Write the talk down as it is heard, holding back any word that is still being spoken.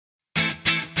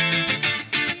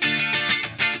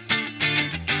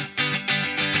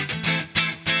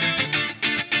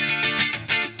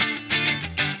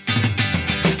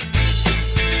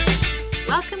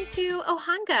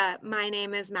Amanda. My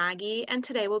name is Maggie, and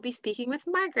today we'll be speaking with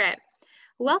Margaret.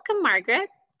 Welcome, Margaret.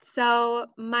 So,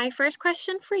 my first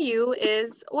question for you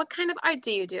is, what kind of art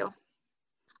do you do?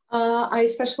 I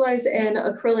specialize in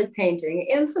acrylic painting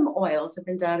and some oils. I've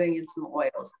been dabbing in some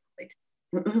oils.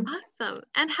 Awesome.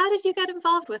 And how did you get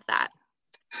involved with that?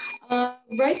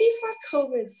 Right before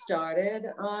COVID started,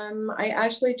 I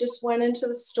actually just went into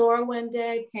the store one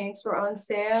day. Paints were on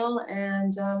sale,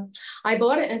 and I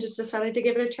bought it and just decided to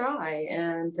give it a try.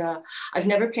 And I've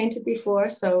never painted before,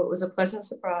 so it was a pleasant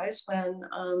surprise when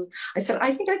I said,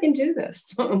 "I think I can do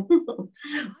this." Awesome.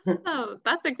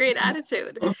 That's a great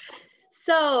attitude.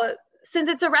 So, since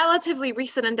it's a relatively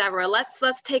recent endeavor, let's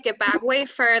take it back way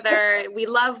further. We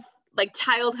love like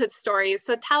childhood stories.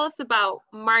 So tell us about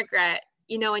Margaret.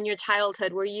 In your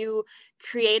childhood, were you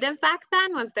creative back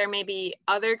then? Was there maybe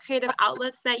other creative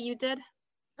outlets that you did?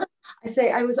 I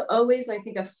say I was always, I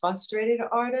think, a frustrated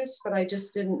artist, but I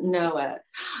just didn't know it.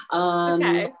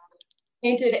 Okay.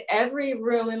 Painted every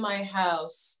room in my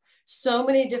house so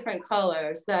many different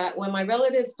colors that when my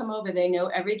relatives come over, they know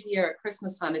every year at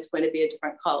Christmas time it's going to be a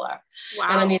different color. Wow.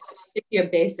 And I mean, your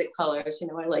basic colors,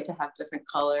 I like to have different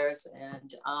colors.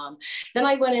 And then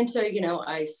I went into,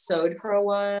 I sewed for a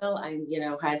while. I,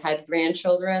 had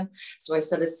grandchildren. So I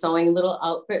started sewing little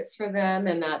outfits for them,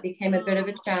 and that became a bit of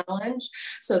a challenge.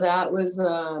 So that was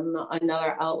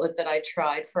another outlet that I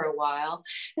tried for a while.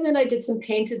 And then I did some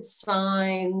painted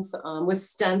signs with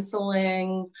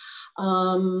stenciling.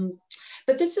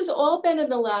 But this has all been in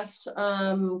the last,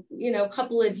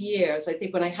 couple of years. I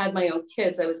think when I had my own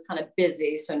kids, I was kind of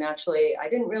busy. So naturally, I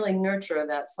didn't really nurture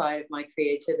that side of my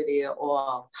creativity at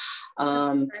all.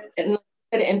 And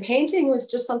painting was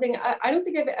just something I don't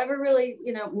think I've ever really,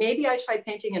 maybe I tried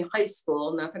painting in high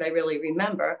school, not that I really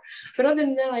remember. But other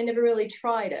than that, I never really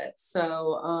tried it.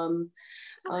 So,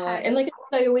 and like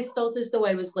I always felt as though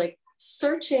I was like,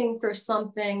 searching for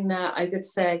something that I could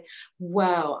say,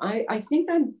 wow, I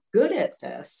think I'm good at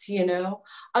this,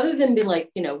 other than be like,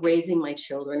 raising my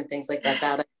children and things like that,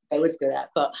 that I was good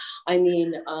at. But I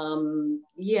mean,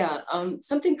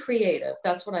 something creative.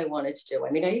 That's what I wanted to do. I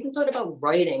mean, I even thought about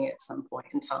writing at some point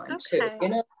in time too,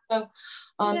 So,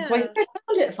 so I think I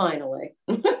found it finally.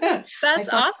 That's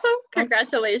awesome.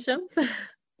 Congratulations.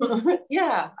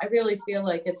 Yeah, I really feel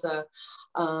like it's a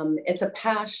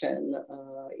passion.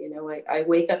 I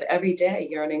wake up every day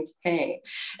yearning to paint,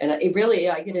 and I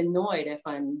get annoyed if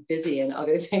I'm busy in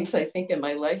other things. I think in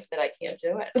my life that I can't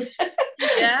do it.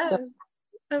 Yeah, so,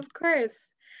 of course.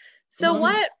 So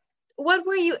what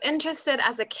were you interested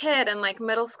as a kid in like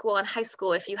middle school and high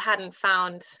school if you hadn't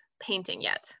found painting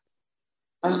yet?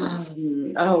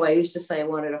 I used to say I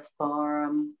wanted a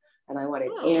farm and I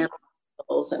wanted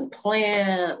animals and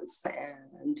plants,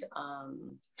 and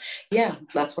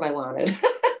that's what I wanted.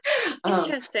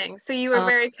 Interesting. So you were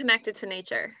very connected to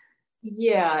nature.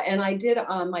 Yeah, and I did.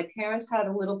 My parents had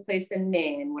a little place in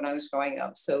Maine when I was growing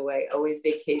up, so I always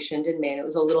vacationed in Maine. It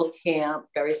was a little camp,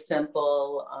 very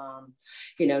simple.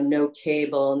 No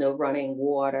cable, no running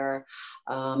water.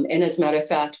 And as a matter of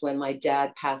fact, when my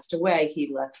dad passed away,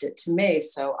 he left it to me,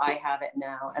 so I have it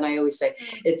now. And I always say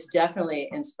it's definitely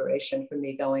inspiration for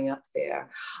me going up there.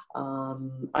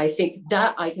 I think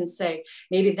that I can say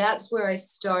maybe that's where I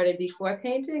started before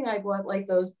painting. I bought like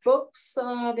those books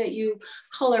that you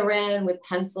color in with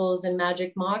pencils and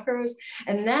magic markers,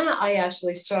 and that I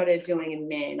actually started doing in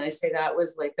Maine. I say that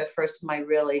was like the first time I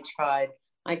really tried.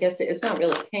 I guess it's not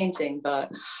really painting,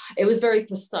 but it was very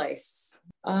precise.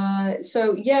 And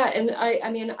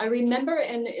I remember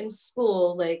in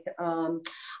school, like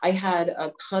I had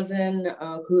a cousin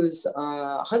whose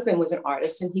husband was an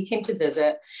artist, and he came to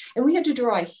visit, and we had to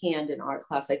draw a hand in art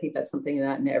class. I think that's something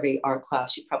that in every art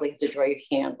class you probably have to draw your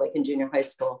hand, like in junior high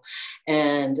school.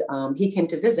 And he came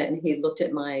to visit, and he looked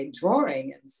at my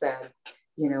drawing and said,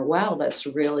 wow, that's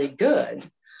really good.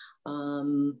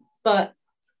 But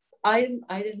I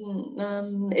didn't,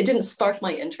 it didn't spark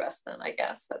my interest then, I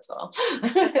guess. That's all.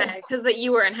 Okay, because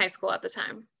you were in high school at the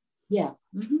time. Yeah.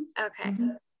 Mm-hmm. Okay,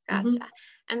 gotcha. Mm-hmm.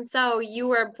 And so you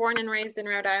were born and raised in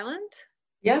Rhode Island?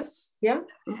 Yes, yeah.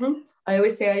 Mm-hmm. I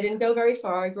always say I didn't go very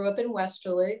far. I grew up in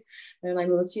Westerly, and I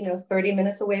moved, 30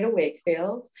 minutes away to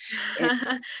Wakefield. And,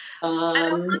 I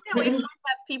find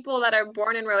that people that are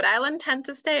born in Rhode Island tend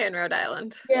to stay in Rhode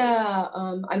Island. Yeah,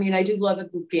 I do love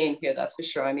being here, that's for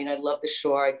sure. I love the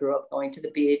shore. I grew up going to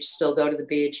the beach, still go to the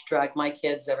beach, drag my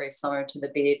kids every summer to the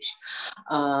beach.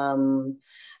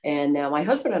 And now my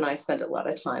husband and I spend a lot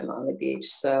of time on the beach.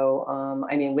 So,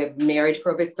 we've been married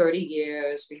for over 30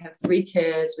 years. We have 3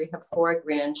 kids. We have 4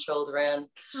 grandchildren.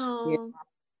 Oh.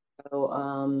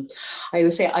 So, I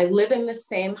would say I live in the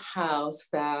same house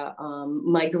that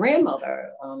my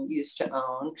grandmother used to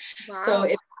own. So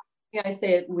Wow. I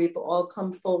say we've all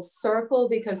come full circle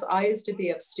because I used to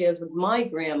be upstairs with my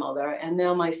grandmother, and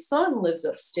now my son lives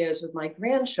upstairs with my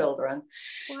grandchildren.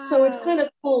 So it's Wow. kind of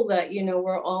cool that,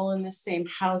 we're all in the same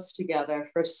house together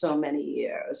for so many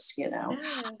years. Yeah.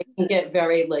 I can get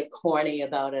very like corny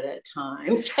about it at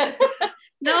times.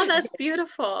 No, that's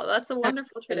beautiful. That's a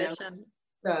wonderful you know, tradition.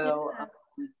 Yeah. so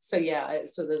so yeah,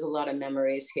 so there's a lot of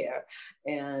memories here.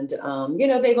 And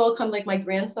they've all come, like my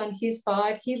grandson, he's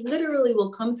 5, he literally will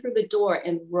come through the door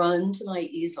and run to my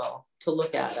easel to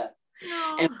look at it.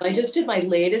 And No. when I just did my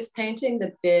latest painting,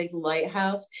 the big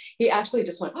lighthouse, he actually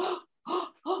just went,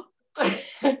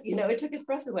 it took his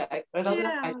breath away.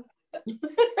 Yeah.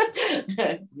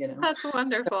 you know That's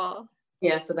wonderful.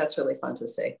 yeah, so that's really fun to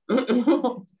see.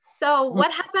 So,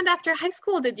 what happened after high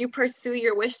school? Did you pursue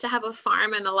your wish to have a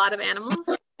farm and a lot of animals?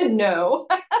 No,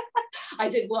 I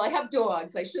did. Well, I have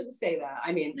dogs. I shouldn't say that.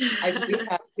 I mean,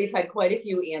 we've had quite a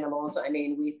few animals. I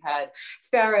mean, we've had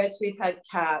ferrets, we've had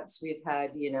cats, we've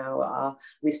had,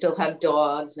 we still have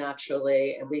dogs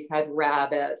naturally, and we've had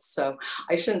rabbits. So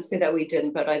I shouldn't say that we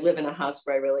didn't, but I live in a house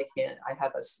where I really can't. I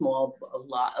have a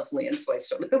lot of land, so I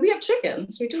still. But we have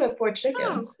chickens. We do have 4 Oh,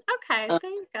 chickens. okay.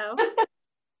 There you go.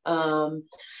 Um,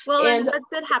 Well, and and what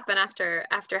did happen after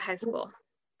high school?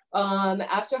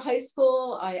 After high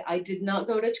school, I did not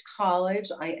go to college.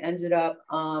 I ended up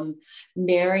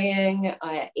marrying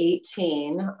at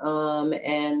 18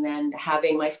 and then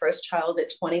having my first child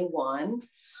at 21.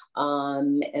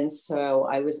 And so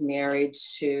I was married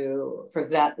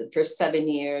for 7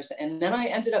 years. And then I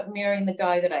ended up marrying the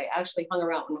guy that I actually hung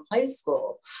around in high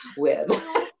school with.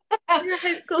 Oh, your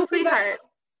high school sweetheart.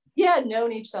 Yeah,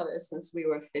 known each other since we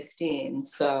were 15.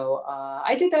 So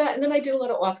I did that. And then I did a lot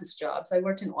of office jobs. I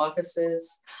worked in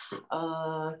offices,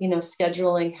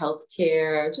 scheduling,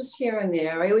 healthcare, just here and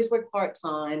there. I always worked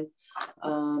part-time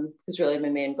because really my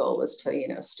main goal was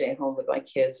to, stay home with my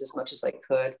kids as much as I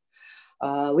could.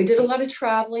 We did a lot of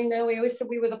traveling though. We always said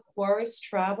we were the poorest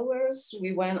travelers.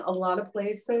 We went a lot of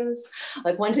places.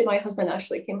 Like one day my husband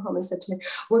actually came home and said to me,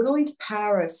 "We're going to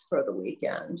Paris for the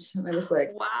weekend." And I was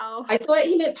like, Wow. I thought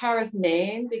he meant Paris,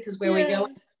 Maine, because where we go,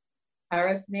 Yeah.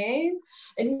 Paris, Maine.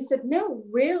 And he said, "No,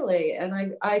 really." And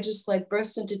I just like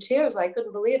burst into tears. I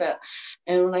couldn't believe it.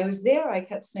 And when I was there, I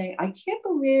kept saying, "I can't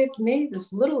believe me,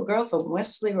 this little girl from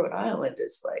Westerly, Rhode Island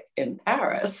is like in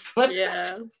Paris."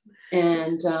 Yeah.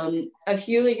 And a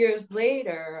few years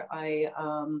later, I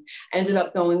ended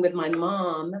up going with my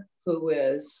mom,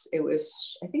 I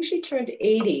think she turned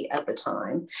 80 at the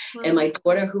time, and Wow. my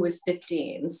daughter, who was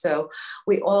 15. So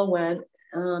we all went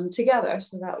together.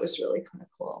 So that was really kind of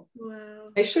cool. Wow.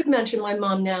 I should mention my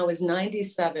mom now is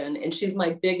 97, and she's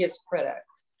my biggest critic.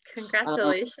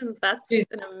 Congratulations. That's She's,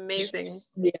 an amazing.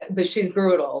 yeah, but she's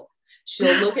brutal.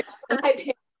 She'll look at my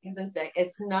paintings and say,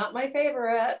 "It's not my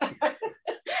favorite."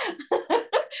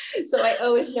 So I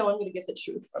always know I'm going to get the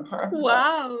truth from her.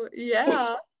 Wow.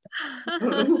 Yeah.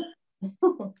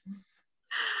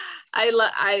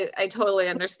 I totally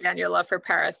understand your love for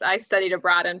Paris. I studied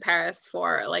abroad in Paris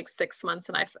for like 6 months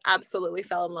and I absolutely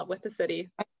fell in love with the city.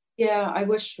 Yeah, I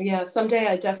wish, someday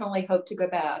I definitely hope to go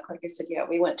back. Like I said,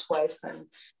 we went twice, and,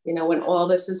 when all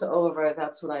this is over,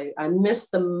 that's what I miss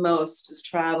the most, is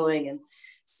traveling and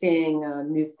seeing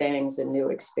new things and new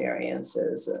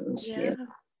experiences. And,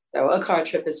 so a car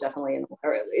trip is definitely an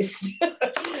order, at least.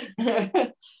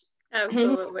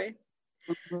 Absolutely.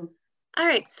 All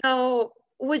right. So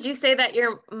would you say that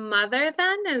your mother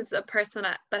then is a person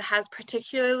that has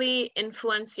particularly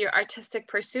influenced your artistic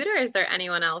pursuit, or is there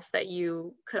anyone else that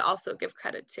you could also give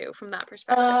credit to from that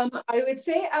perspective? I would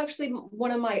say actually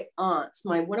one of my aunts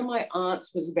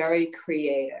was very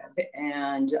creative,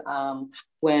 and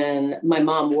when my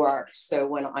mom worked, so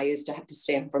when I used to have to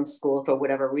stay home from school for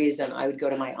whatever reason, I would go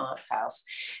to my aunt's house,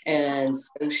 and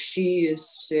so she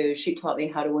taught me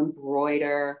how to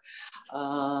embroider.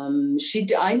 I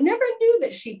never knew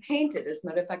that she painted. As a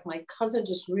matter of fact, my cousin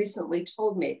just recently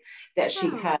told me that she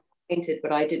had painted,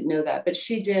 but I didn't know that. But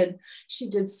she did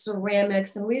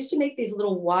ceramics, and we used to make these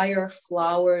little wire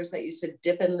flowers that used to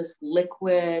dip in this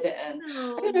liquid. And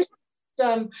I don't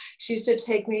know, she used to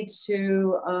take me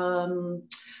to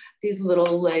these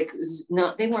little like,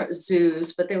 not, they weren't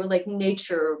zoos, but they were like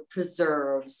nature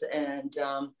preserves. And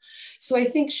so I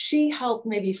think she helped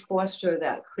maybe foster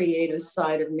that creative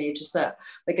side of me, just that,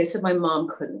 like I said, my mom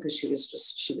couldn't because she was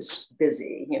just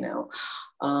busy, you know.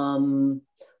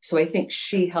 So I think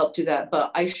she helped do that.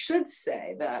 But I should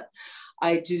say that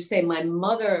I do say my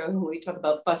mother, when we talk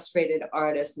about frustrated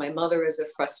artists, my mother is a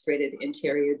frustrated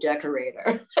interior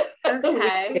decorator.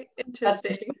 Okay,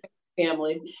 interesting.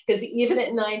 Family, because even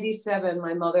at 97,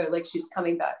 my mother, like, she's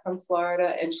coming back from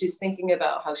Florida and she's thinking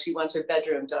about how she wants her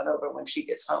bedroom done over when she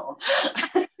gets home.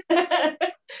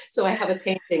 So I have a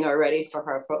painting already for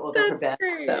her for over her bed.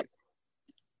 Great. So,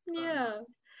 yeah.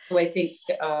 So I think,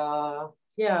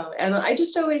 yeah, and I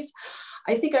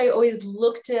think I always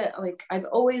looked at, like, I've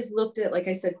always looked at, like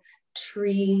I said,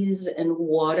 trees and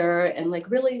water, and like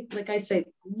really, like I say,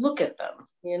 look at them,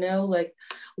 you know, like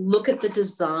look at the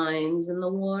designs in the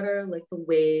water, like the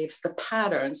waves, the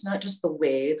patterns, not just the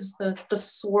waves, the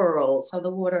swirls, how the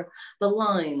water, the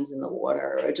lines in the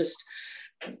water are just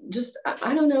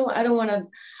I don't know, I don't want to,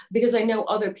 because I know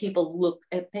other people look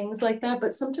at things like that,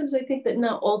 but sometimes I think that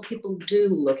not all people do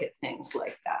look at things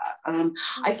like that.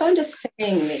 I found a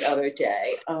saying the other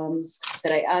day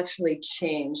that I actually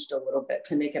changed a little bit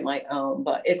to make it my own,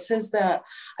 but it says that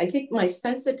I think my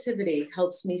sensitivity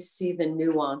helps me see the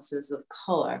nuances of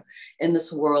color in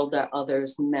this world that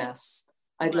others miss.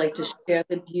 I'd like to share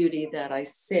the beauty that I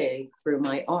see through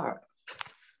my art.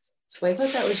 So I thought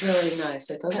that was really nice.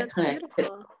 I thought that kind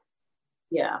of,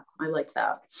 yeah, I like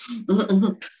that.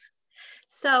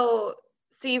 So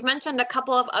you've mentioned a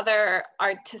couple of other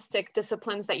artistic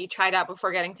disciplines that you tried out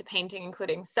before getting to painting,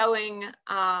 including sewing,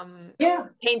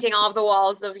 painting all of the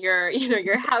walls of your,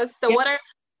 your house. So what are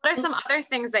some other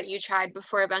things that you tried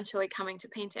before eventually coming to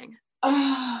painting?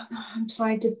 I'm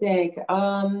trying to think.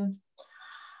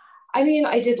 I mean,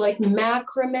 I did like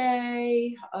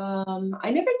macrame. I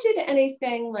never did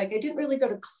anything, like I didn't really go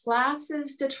to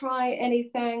classes to try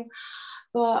anything,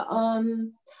 but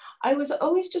I was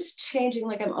always just changing.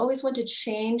 Like I'm always want to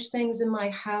change things in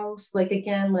my house. Like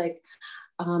again, like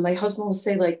my husband will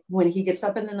say, like when he gets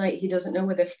up in the night, he doesn't know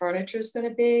where the furniture is going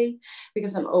to be,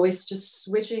 because I'm always just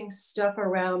switching stuff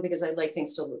around because I like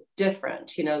things to look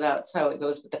different. You know, that's how it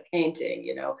goes with the painting,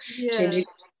 you know,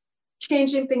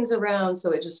 changing things around.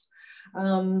 So it just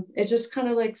kind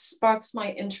of like sparks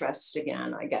my interest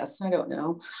again, I guess. I don't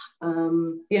know.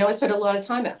 You know, I spend a lot of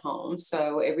time at home,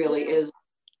 so it really is,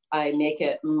 I make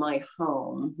it my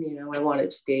home. You know, I want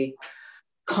it to be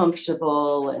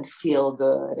comfortable and feel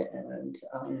good. And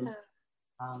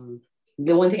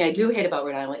the one thing I do hate about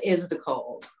Rhode Island is the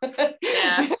cold.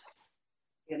 Yeah.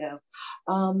 You know,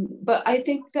 but I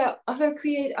think that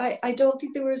I don't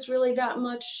think there was really that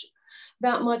much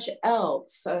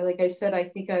else. Like I said, I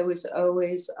think I was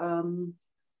always,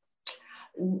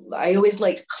 I always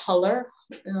liked color,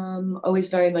 always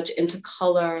very much into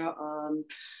color,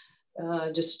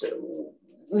 just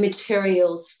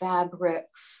materials,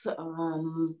 fabrics.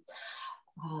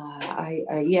 I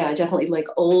definitely like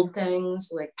old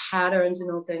things, like patterns in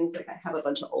old things. Like I have a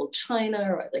bunch of old china,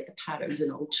 or I like the patterns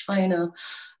in old china.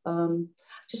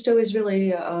 Just always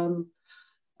really,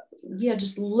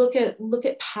 just look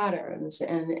at patterns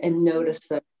and notice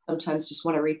them. Sometimes just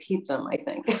want to repeat them, I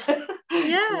think.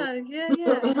 Yeah.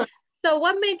 So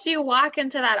what made you walk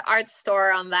into that art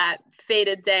store on that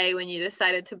fated day when you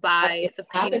decided to buy the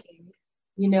painting?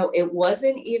 You know, it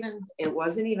wasn't even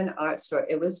art store,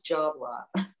 it was job lot.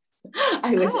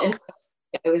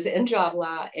 I was in job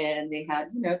lot, and they had,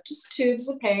 you know, just tubes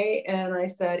of paint, and I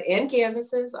said, and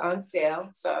canvases on sale.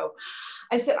 So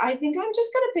I said, I think I'm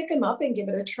just going to pick them up and give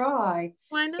it a try.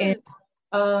 Why not? And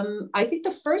I think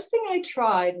the first thing I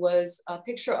tried was a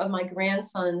picture of my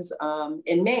grandsons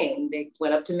in Maine. They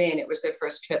went up to Maine. It was their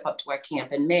first trip up to our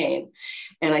camp in Maine.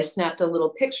 And I snapped a little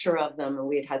picture of them, and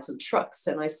we had some trucks,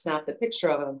 and I snapped a picture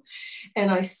of them.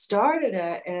 And I started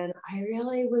it, and I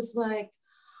really was like,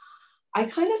 I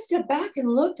kind of stepped back and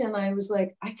looked, and I was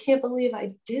like, I can't believe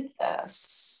I did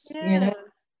this, you know?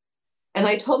 And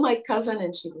I told my cousin,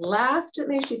 and she laughed at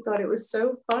me. She thought it was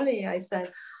so funny. I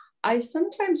said, I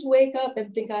sometimes wake up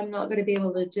and think I'm not going to be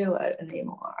able to do it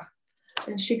anymore.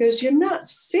 And she goes, you're not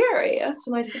serious?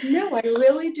 And I said, no, I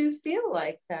really do feel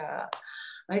like that.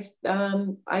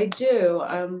 I do.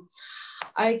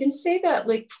 I can say that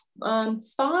like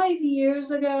 5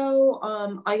 years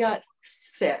ago, I got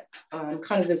sick,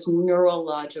 kind of this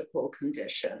neurological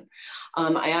condition.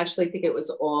 I actually think it was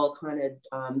all kind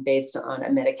of based on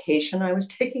a medication I was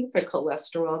taking for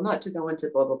cholesterol, not to go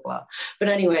into blah, blah, blah. But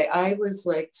anyway, I was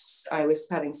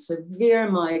having severe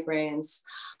migraines.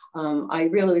 I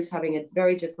really was having a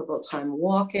very difficult time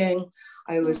walking.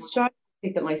 I was starting to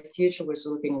think that my future was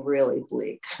looking really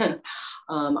bleak.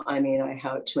 I mean, I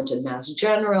had went to Mass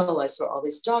General. I saw all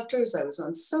these doctors. I was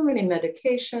on so many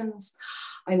medications.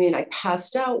 I mean, I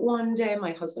passed out one day.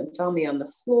 My husband found me on the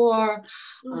floor.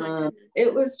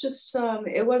 It was just,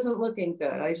 it wasn't looking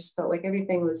good. I just felt like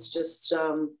everything was just,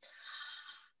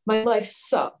 my life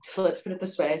sucked. Let's put it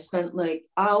this way. I spent like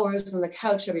hours on the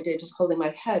couch every day just holding my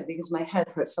head because my head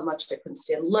hurt so much. I couldn't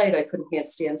stand light. I can't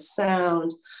stand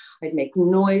sound. I'd make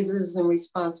noises in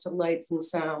response to lights and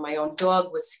sound. My own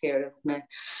dog was scared of me.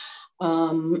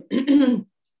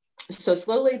 So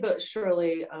slowly but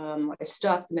surely, I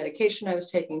stopped the medication I was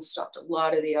taking, stopped a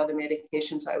lot of the other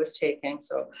medications I was taking.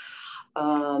 So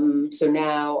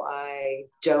now I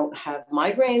don't have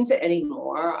migraines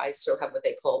anymore. I still have what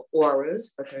they call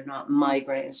auras, but they're not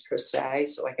migraines per se.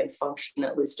 So I can function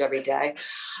at least every day.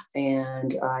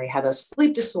 And I have a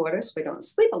sleep disorder, so I don't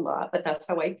sleep a lot, but that's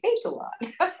how I paint a lot.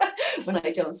 When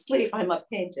I don't sleep, I'm up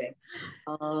painting.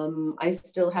 I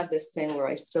still have this thing where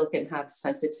I still can have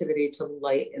sensitivity to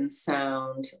light and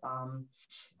sound.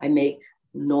 I make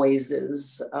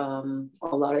noises a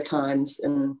lot of times,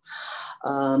 and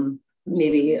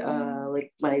maybe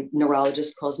like my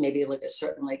neurologist calls maybe like a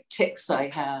certain like tics I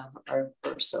have or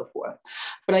so forth.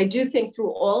 But I do think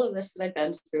through all of this that I've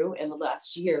been through in the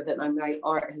last year that my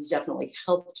art has definitely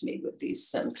helped me with these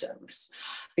symptoms,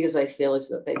 because I feel as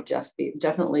though they've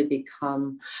definitely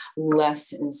become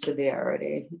less in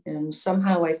severity. And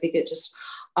somehow I think it just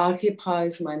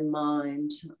occupies my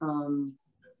mind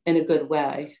in a good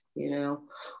way. You know,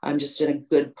 I'm just in a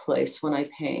good place when I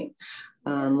paint.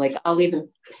 Like I'll even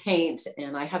paint,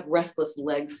 and I have restless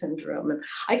leg syndrome, and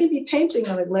I can be painting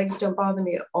and my legs don't bother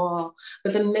me at all.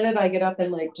 But the minute I get up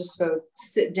and like just go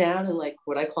sit down and like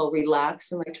what I call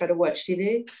relax and like try to watch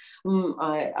TV,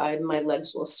 my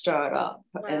legs will start up.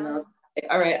 Wow. And I'll say,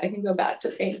 all right, I can go back to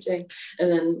painting,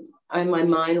 and then my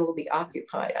mind will be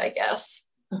occupied, I guess.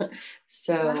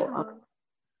 So. Wow.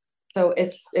 So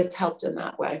it's helped in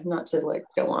that way, not to like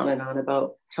go on and on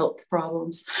about health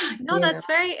problems. No, that's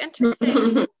very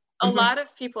interesting. A lot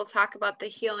of people talk about the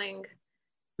healing,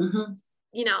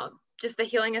 you know, just the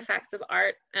healing effects of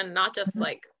art, and not just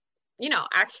like, you know,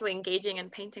 actually engaging in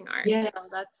painting art. Yeah. So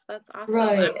that's awesome.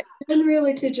 Right. And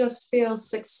really to just feel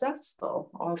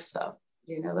successful also,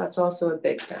 you know, that's also a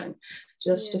big thing.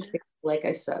 Just to feel, like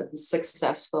I said,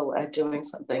 successful at doing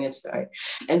something. It's very,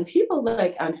 and people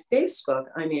like on Facebook,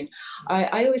 I mean,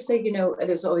 I always say, you know,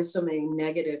 there's always so many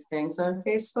negative things on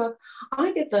Facebook.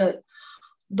 I get the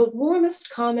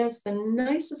warmest comments, the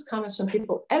nicest comments from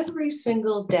people every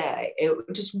single day. It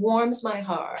just warms my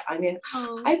heart. I mean,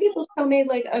 I people tell me,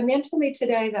 like a man told me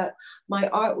today that my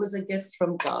art was a gift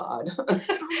from God.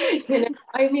 You know,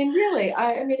 I mean, really,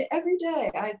 I mean, every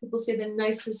day people say the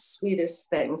nicest, sweetest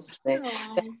things to me.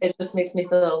 It just makes me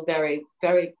feel very,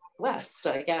 very blessed,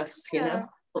 I guess, you know?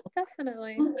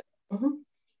 Definitely.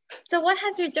 So what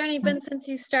has your journey been since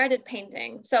you started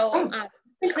painting? So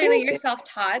clearly you're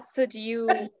self-taught. So do you,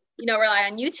 you know, rely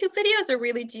on YouTube videos, or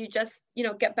really do you just, you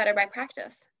know, get better by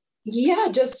practice? Yeah,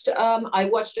 just I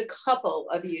watched a couple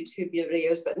of YouTube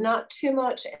videos, but not too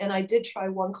much. And I did try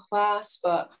one class,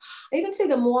 but I even say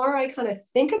the more I kind of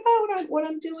think about what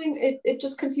I'm doing, it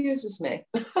just confuses me.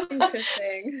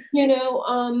 Interesting. You know,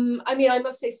 I mean, I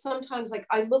must say sometimes like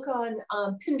I look on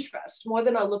Pinterest more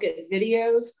than I look at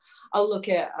videos. I'll look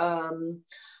at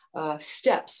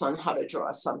steps on how to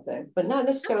draw something, but not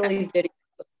necessarily videos.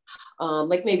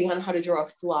 Like maybe on how to draw a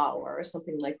flower or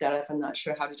something like that, if I'm not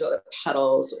sure how to draw the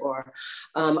petals. Or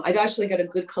I've actually got a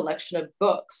good collection of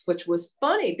books, which was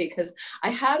funny because I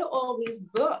had all these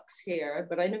books here,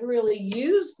 but I never really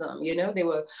used them. You know, they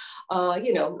were,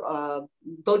 you know,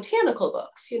 botanical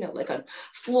books, you know, like on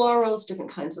florals,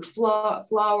 different kinds of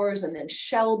flowers, and then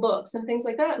shell books and things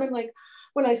like that. And I'm like,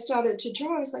 when I started to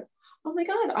draw, I was like, oh my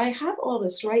God, I have all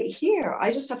this right here.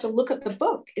 I just have to look at the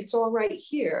book. It's all right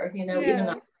here, you know, even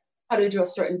though how to draw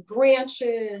certain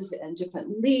branches and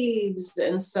different leaves.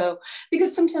 And so,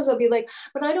 because sometimes I'll be like,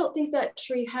 but I don't think that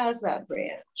tree has that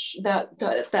branch, that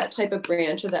type of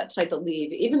branch or that type of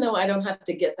leaf, even though I don't have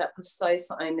to get that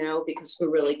precise, I know, because who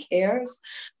really cares?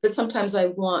 But sometimes I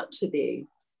want to be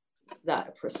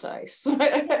that precise.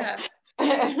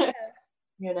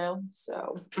 You know,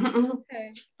 so.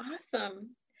 Okay,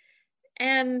 awesome.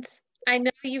 And I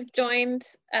know you've joined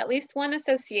at least one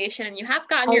association and you have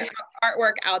gotten your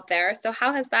artwork out there. So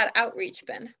how has that outreach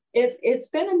been? It's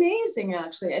been amazing,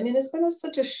 actually. I mean, it's been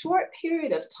such a short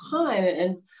period of time.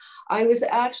 And I was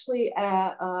actually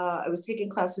I was taking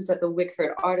classes at the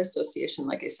Wickford Art Association.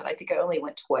 Like I said, I think I only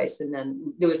went twice, and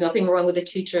then there was nothing wrong with the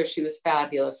teacher. She was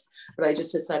fabulous. But I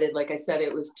just decided, like I said,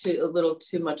 it was a little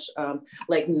too much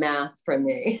like math for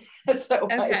me. So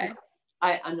Okay.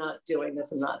 I'm not doing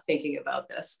this. I'm not thinking about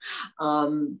this.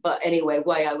 But anyway,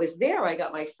 while I was there, I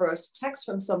got my first text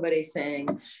from somebody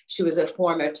saying she was a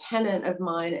former tenant of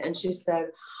mine. And she said,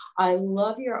 I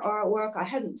love your artwork. I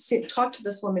hadn't talked to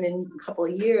this woman in a couple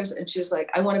of years. And she was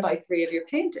like, I want to buy 3 of your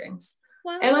paintings.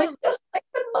 Wow. And I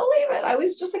couldn't believe it. I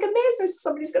was just like amazed. I said,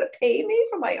 somebody's going to pay me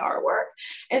for my artwork.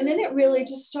 And then it really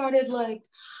just started like,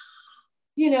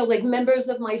 you know, like members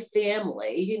of my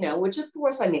family, you know, which of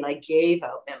course, I mean, I gave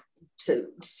out to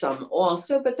some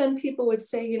also, but then people would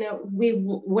say, you know,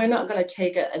 we're not going to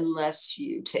take it unless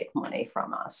you take money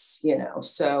from us, you know.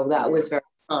 So that was very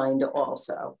kind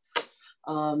also.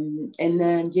 And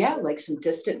then, yeah, like some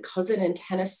distant cousin in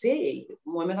Tennessee,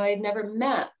 woman I had never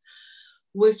met,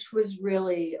 which was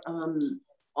really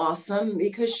awesome,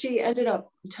 because she ended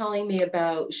up telling me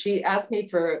about, she asked me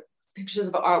for pictures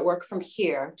of artwork from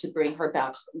here to bring her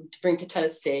back, to bring to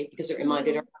Tennessee, because it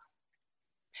reminded her.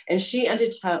 And she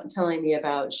ended up telling me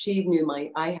about, she knew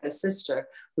I had a sister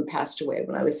who passed away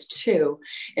when I was 2,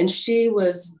 and she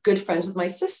was good friends with my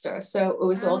sister. So it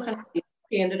was all kind of,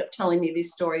 she ended up telling me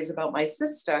these stories about my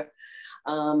sister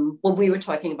when we were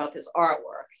talking about this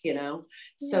artwork, you know.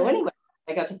 So anyway,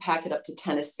 I got to pack it up to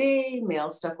Tennessee,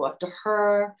 mail stuff off to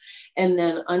her. And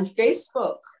then on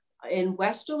Facebook in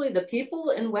Westerly, the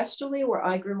people in Westerly where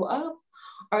I grew up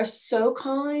are so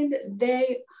kind.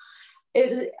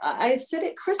 I said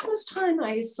at Christmas time,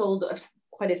 I sold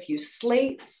quite a few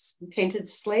slates, painted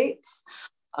slates.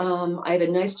 I have a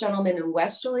nice gentleman in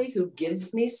Westerly who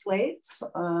gives me slates,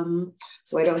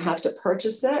 so I don't have to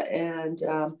purchase it. And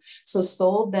so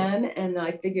sold then. And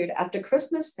I figured after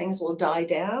Christmas, things will die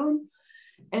down.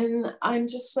 And I'm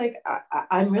just like,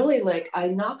 I'm really like, I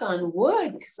knock on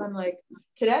wood, because I'm like,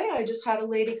 today I just had a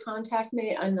lady contact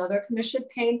me, another commissioned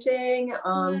painting.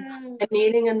 I'm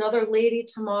meeting another lady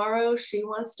tomorrow. She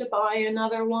wants to buy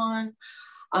another one.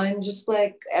 I'm just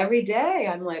like, every day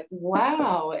I'm like,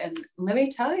 wow. And let me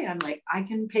tell you, I'm like, I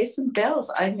can pay some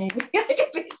bills. Maybe I can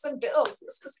pay some bills.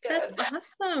 This is good. That's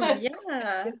awesome.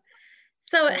 Yeah.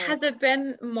 So has it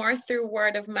been more through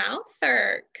word of mouth,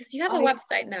 or because you have a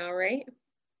website now, right?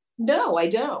 No, I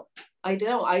don't. I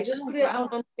just put it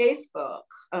out on Facebook.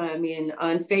 I mean,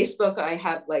 on Facebook, I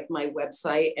have like my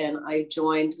website, and I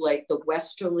joined like the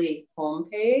Westerly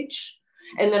homepage.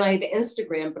 And then I have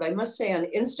Instagram, but I must say on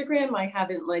Instagram, I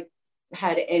haven't like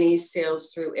had any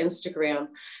sales through Instagram.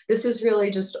 This is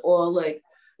really just all like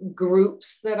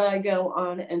groups that I go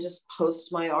on and just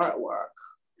post my artwork.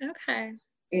 Okay.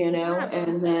 You know,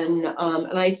 and then,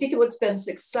 and I think what's been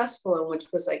successful, and which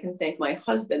was, I can thank my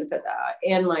husband for that,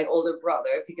 and my older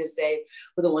brother, because they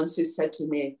were the ones who said to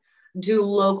me, do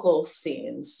local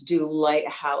scenes, do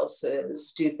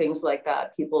lighthouses, do things like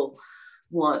that. People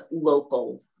want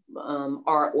local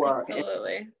artwork.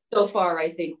 Absolutely. And so far, I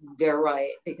think they're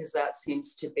right, because that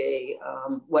seems to be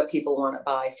what people want to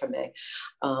buy from me.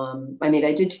 I mean,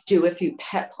 I did do a few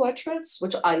pet portraits,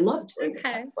 which I loved doing.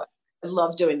 Okay. I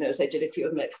love doing those. I did a few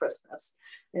of them at Christmas,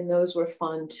 and those were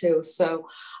fun too. So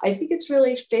I think it's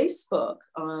really Facebook.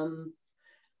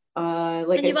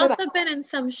 Like and you've also been in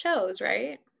some shows,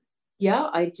 right? Yeah,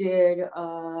 I did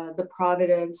the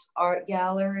Providence Art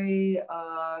Gallery,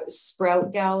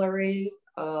 Sprout Gallery.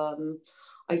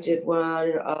 I did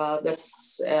one,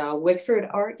 this Wickford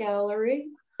Art Gallery,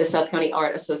 the South County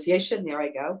Art Association. There I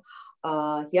go.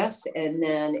 Yes, and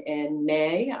then in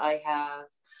May I have.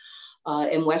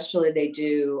 In Westerly, they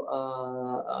do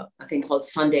a thing called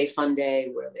Sunday Fun Day,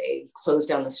 where they close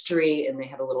down the street and they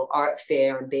have a little art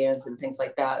fair and bands and things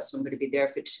like that. So I'm going to be there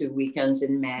for 2 weekends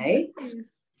in May.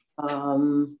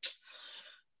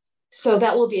 So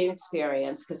that will be an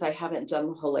experience, because I haven't done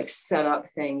the whole like setup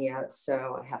thing yet.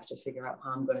 So I have to figure out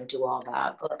how I'm going to do all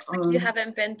that. But, you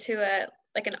haven't been to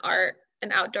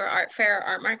an outdoor art fair or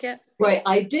art market? Right.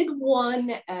 I did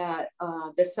one at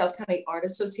the South County Art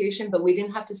Association, but we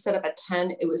didn't have to set up a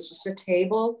tent. It was just a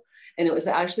table, and it was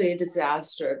actually a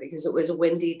disaster because it was a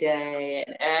windy day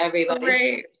and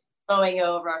everybody's going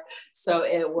over. So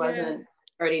it wasn't,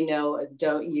 I already know,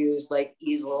 don't use like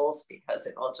easels because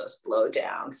it'll just blow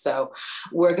down. So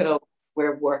we're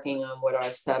working on what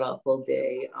our setup will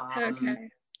be. Okay.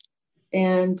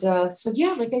 And so,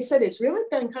 yeah, like I said, it's really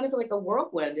been kind of like a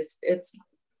whirlwind. It's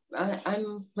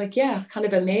I'm like, yeah, kind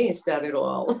of amazed at it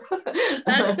all.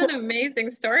 That's an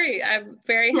amazing story. I'm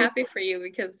very happy for you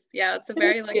because yeah, it's a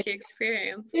very lucky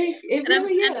experience. It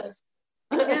really is.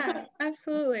 Yeah,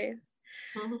 absolutely.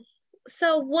 Mhm.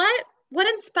 So what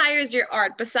inspires your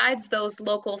art besides those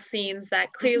local scenes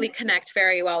that clearly connect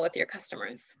very well with your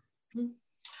customers?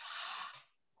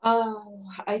 Oh,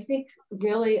 I think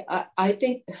really, I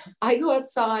think I go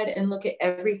outside and look at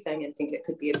everything and think it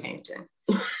could be a painting.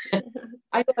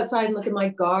 I go outside and look at my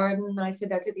garden. I said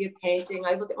that could be a painting.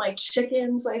 I look at my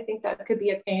chickens. I think that could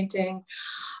be a painting.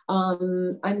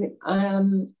 I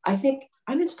think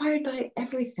I'm inspired by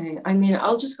everything. I mean,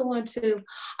 I'll just go on to,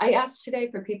 I asked today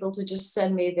for people to just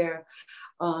send me their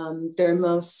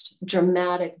most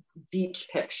dramatic beach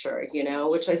picture, you know,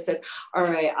 which I said, all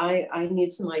right, I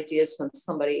need some ideas from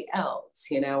somebody else,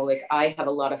 you know, like I have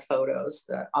a lot of photos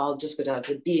that I'll just go down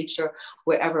to the beach or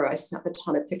wherever. I snap a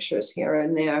ton of pictures here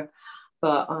and there.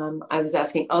 But I was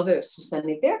asking others to send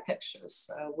me their pictures,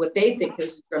 what they think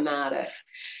is dramatic.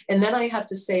 And then I have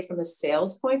to say, from a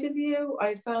sales point of view,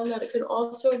 I found that it can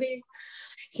also be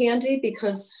handy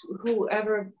because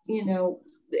whoever, you know,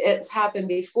 it's happened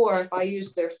before. If I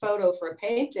use their photo for a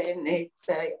painting, they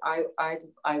say, I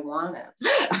want it.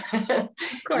 Of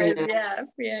course, you know?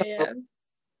 yeah.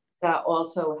 That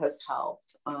also has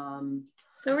helped.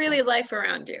 So really life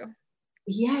around you.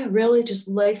 Yeah, really just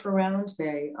life around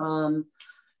me.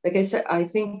 Like I said, I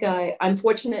think I'm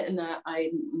fortunate in that I'm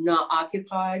not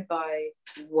occupied by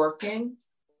working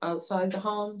outside the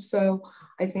home. So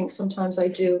I think sometimes I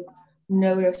do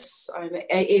notice, I'm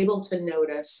able to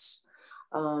notice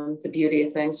the beauty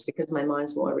of things because my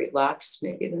mind's more relaxed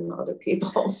maybe than other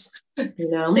people's,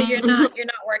 you know. So you're not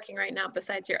working right now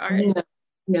besides your art?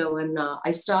 No, I'm not. I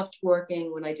stopped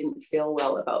working when I didn't feel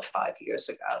well about 5 years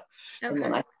ago. Okay. And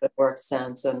then I haven't worked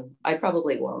since, and I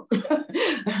probably won't.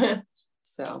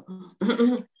 So.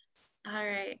 All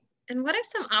right. And what are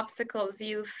some obstacles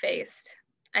you faced,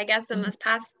 I guess, in this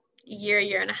past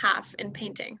year and a half in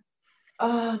painting?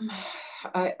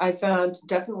 I found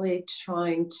definitely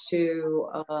trying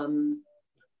to,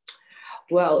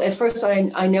 well, at first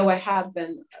I know I have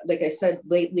been, like I said,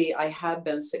 lately I have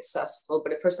been successful,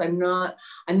 but at first I'm not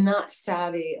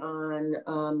savvy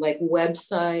on like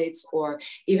websites or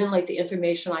even like the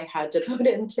information I had to put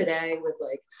in today with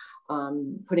like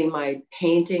putting my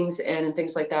paintings in and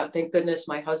things like that. Thank goodness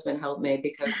my husband helped me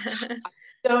because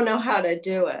I don't know how to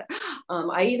do it.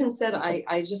 I even said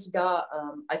I just got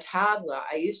a tablet.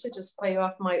 I used to just play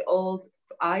off my old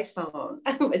iPhone.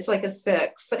 It's like a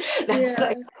 6. That's what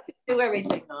I do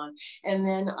everything on. And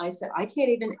then I said, I can't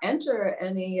even enter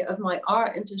any of my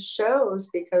art into shows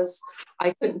because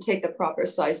I couldn't take the proper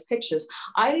size pictures.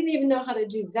 I didn't even know how to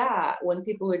do that when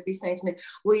people would be saying to me,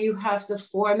 well, you have to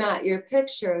format your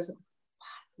pictures.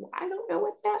 I don't know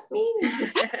what that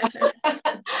means.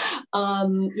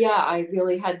 Yeah, I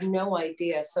really had no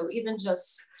idea. So even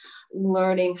just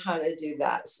learning how to do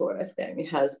that sort of thing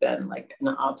has been like an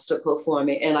obstacle for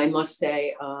me. And I must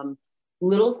say,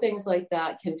 little things like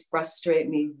that can frustrate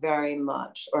me very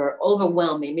much or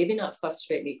overwhelm me. Maybe not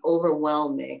frustrate me,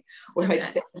 overwhelm me. Where I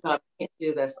just say, oh, I can't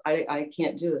do this. I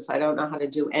can't do this. I don't know how to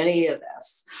do any of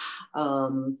this.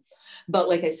 But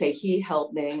like I say, he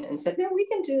helped me and said, no, we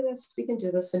can do this. We can do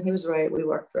this. And he was right. We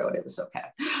worked through it. It was okay.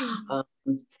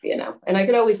 You know, and I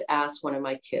could always ask one of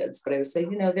my kids, but I would say,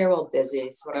 you know, they're all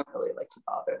busy. So I don't really like to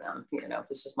bother them. You know,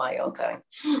 this is my own thing.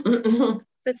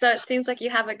 But so it seems like you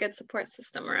have a good support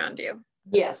system around you.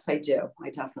 Yes, I do.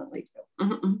 I definitely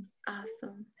do.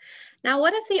 Awesome. Now,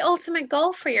 what is the ultimate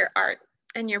goal for your art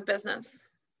and your business?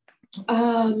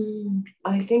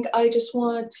 I think I just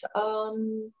want,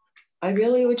 I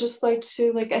really would just like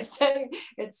to, like I said,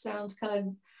 it sounds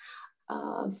kind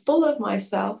of full of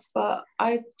myself, but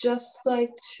I just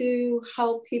like to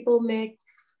help people make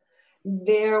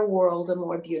their world a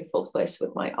more beautiful place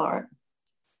with my art,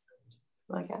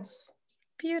 I guess.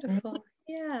 Beautiful.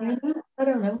 Yeah. I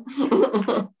don't know.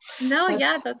 No,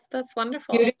 yeah, that's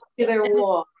wonderful. Beauty to their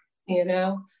wall, you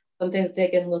know, something that they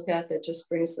can look at that just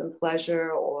brings them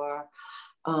pleasure or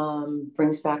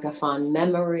brings back a fond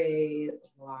memory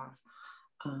or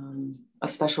a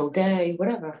special day,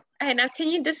 whatever. All right, now can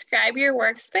you describe your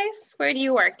workspace? Where do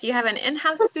you work? Do you have an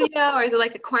in-house studio or is it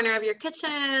like a corner of your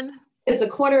kitchen? It's a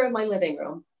corner of my living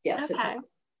room. Yes, okay.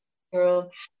 It's a room.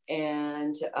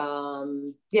 And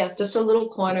yeah, just a little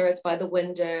corner. It's by the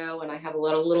window and I have a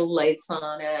lot of little lights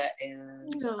on it.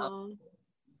 And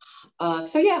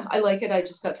so yeah, I like it. I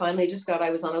was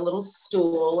on a little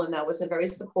stool and that wasn't very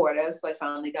supportive. So I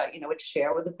finally got, you know, a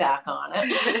chair with a back on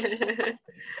it.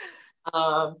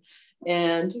 Um,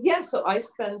 and yeah, so I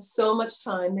spend so much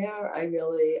time there. I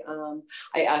really,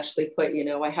 I actually put,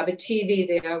 I have a TV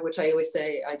there, which I always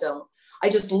say I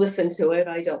just listen to it.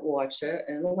 I don't watch it.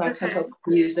 And a lot of times I'll put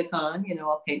music on,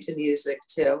 I'll paint to music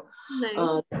too.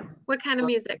 Nice. What kind of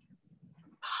music?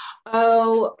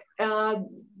 Oh,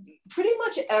 pretty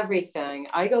much everything.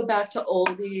 I go back to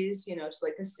oldies, to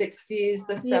like the 60s,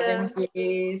 the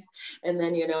 70s, and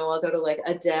then, I'll go to like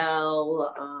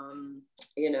Adele,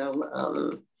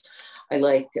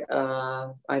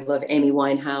 I love Amy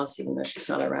Winehouse, even though she's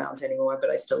not around anymore, but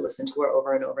I still listen to her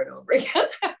over and over and over again.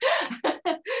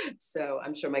 So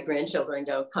I'm sure my grandchildren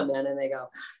come in and they go,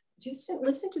 just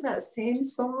listen to that same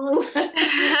song.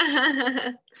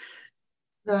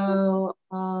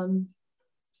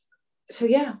 So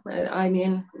yeah,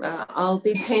 I'll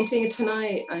be painting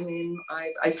tonight.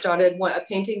 I started a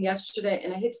painting yesterday,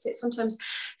 and I hate to say, sometimes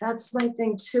that's my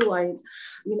thing too. I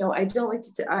don't like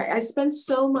to, I spend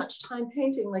so much time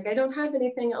painting, like I don't have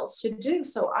anything else to do.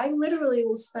 So I literally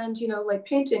will spend, like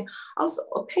painting,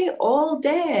 I'll paint all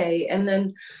day, and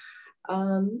then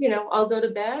I'll go to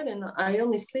bed, and I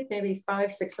only sleep maybe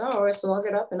 5-6 hours. So I'll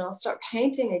get up and I'll start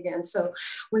painting again. So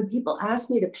when people ask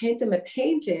me to paint them a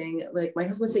painting, like my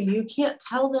husband said, you can't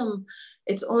tell them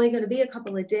it's only going to be a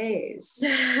couple of days.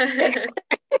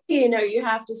 You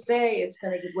have to say it's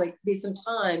going to be some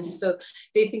time. So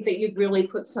they think that you've really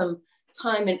put some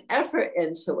time and effort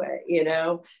into it,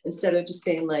 instead of just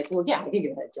being like, well, yeah, I can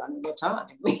get that done in no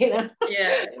time,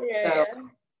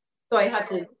 So I have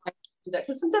to do that,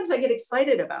 because sometimes I get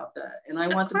excited about that and I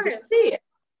want them to see it.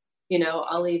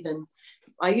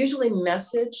 I usually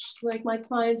message like my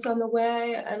clients on the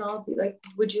way, and I'll be like,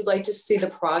 would you like to see the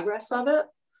progress of it?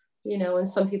 And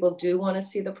some people do want to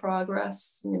see the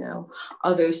progress,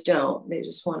 others don't, they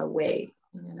just want to wait.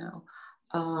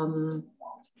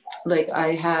 Like I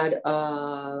had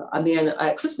a man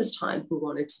at Christmas time who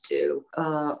wanted to do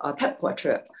a pet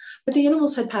portrait, but the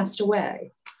animals had passed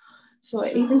away. So I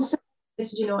even said,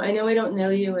 I know I don't know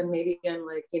you, and maybe I'm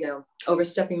like,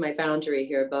 overstepping my boundary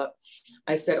here, but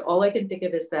I said, all I can think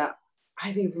of is that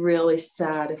I'd be really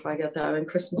sad if I got that on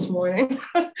Christmas morning.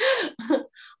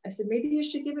 I said, maybe you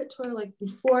should give it to her like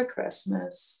before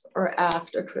Christmas or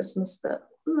after Christmas, but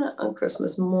not on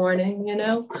Christmas morning,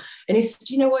 And he said,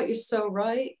 you know what? You're so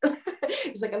right.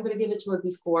 He's like, I'm going to give it to her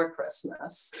before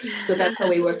Christmas. So that's how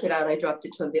we worked it out. I dropped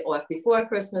it to him off before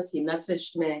Christmas. He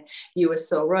messaged me, you were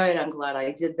so right. I'm glad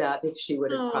I did that, because she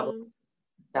would have probably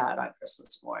that on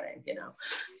Christmas morning,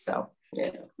 So,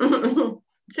 yeah.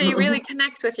 So you really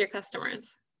connect with your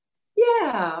customers.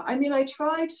 Yeah, I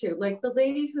try to. Like the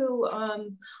lady who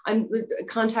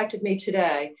contacted me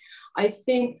today, I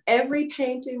think every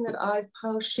painting that I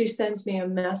post, she sends me a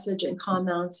message and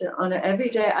comments on it every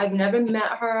day. I've never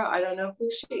met her. I don't know who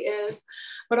she is,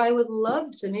 but I would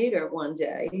love to meet her one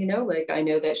day. Like I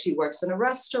know that she works in a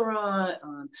restaurant.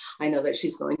 I know that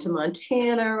she's going to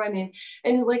Montana.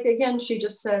 And like, again, she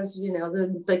just says,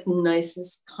 the like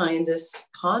nicest, kindest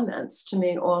comments to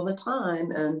me all the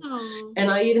time. And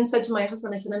I even said to my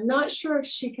husband, I said, I'm not sure if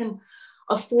she can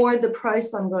afford the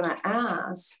price I'm going to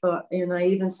ask, and I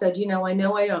even said, I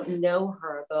know I don't know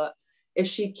her, but if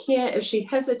she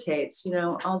hesitates,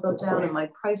 I'll go down in my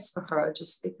price for her,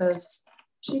 just because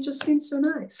she just seems so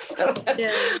nice. So,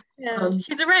 yeah.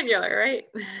 She's a regular, right?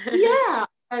 Yeah.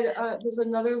 There's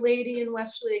another lady in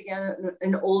Westerly, again,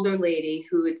 an older lady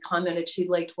who had commented she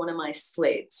liked one of my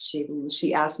slates.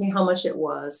 She asked me how much it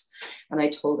was, and I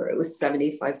told her it was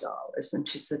 $75. And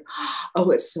she said,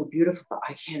 oh, it's so beautiful, but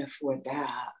I can't afford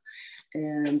that.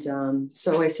 And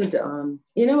so I said,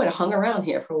 it hung around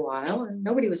here for a while and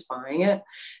nobody was buying it.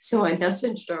 So I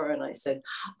messaged her and I said,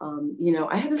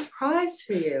 I have a surprise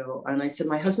for you. And I said,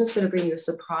 my husband's going to bring you a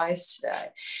surprise today.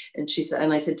 And she said,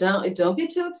 and I said, don't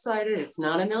get too excited. It's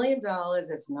not $1 million.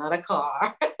 It's not a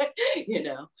car,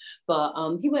 but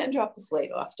he went and dropped the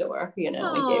slate off to her, and gave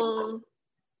her.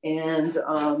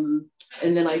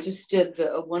 And then I just did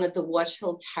one at the Watch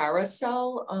Hill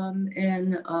Carousel,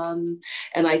 and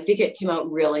I think it came out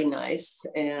really nice.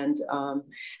 And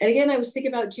again, I was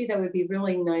thinking about, gee, that would be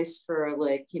really nice for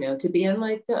like, to be in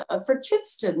like for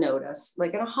kids to notice,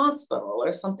 like in a hospital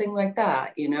or something like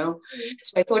that, So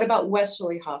I thought about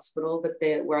Westerly Hospital,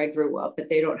 where I grew up, but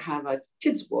they don't have a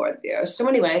kids ward there. So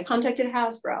anyway, I contacted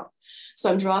Hasbro, so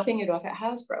I'm dropping it off at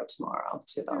Hasbro tomorrow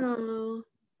too.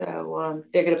 So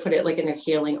they're going to put it like in a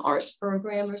healing arts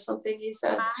program or something, he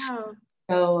said.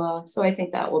 Wow. So I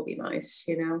think that will be nice,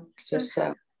 just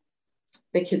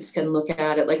the kids can look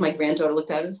at it. Like my granddaughter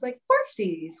looked at it, it's like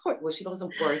horsies. Well, she calls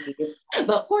them porgies,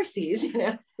 but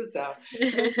horsies, So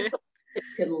kids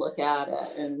can look at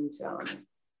it and,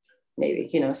 maybe,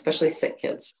 you know, especially sick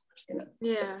kids, you know.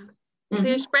 Yeah. So, So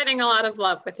you're spreading a lot of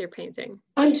love with your painting.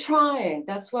 I'm trying.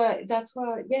 That's what,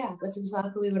 yeah, that's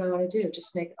exactly what I want to do.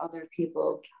 Just make other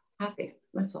people happy.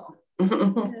 That's all.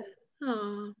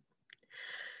 Oh.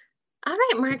 All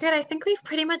right, Margaret, I think we've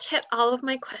pretty much hit all of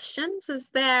my questions. Is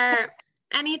there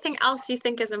anything else you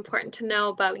think is important to know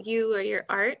about you or your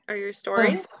art or your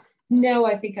story? No,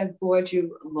 I think I've bored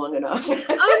you long enough.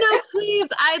 Oh no, please.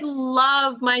 I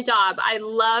love my job. I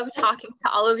love talking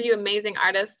to all of you amazing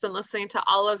artists and listening to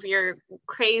all of your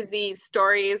crazy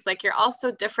stories. Like, you're all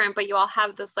so different, but you all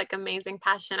have this like amazing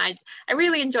passion. I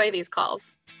really enjoy these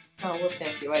calls. Oh, well,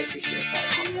 thank you. I appreciate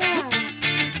that also. Yeah.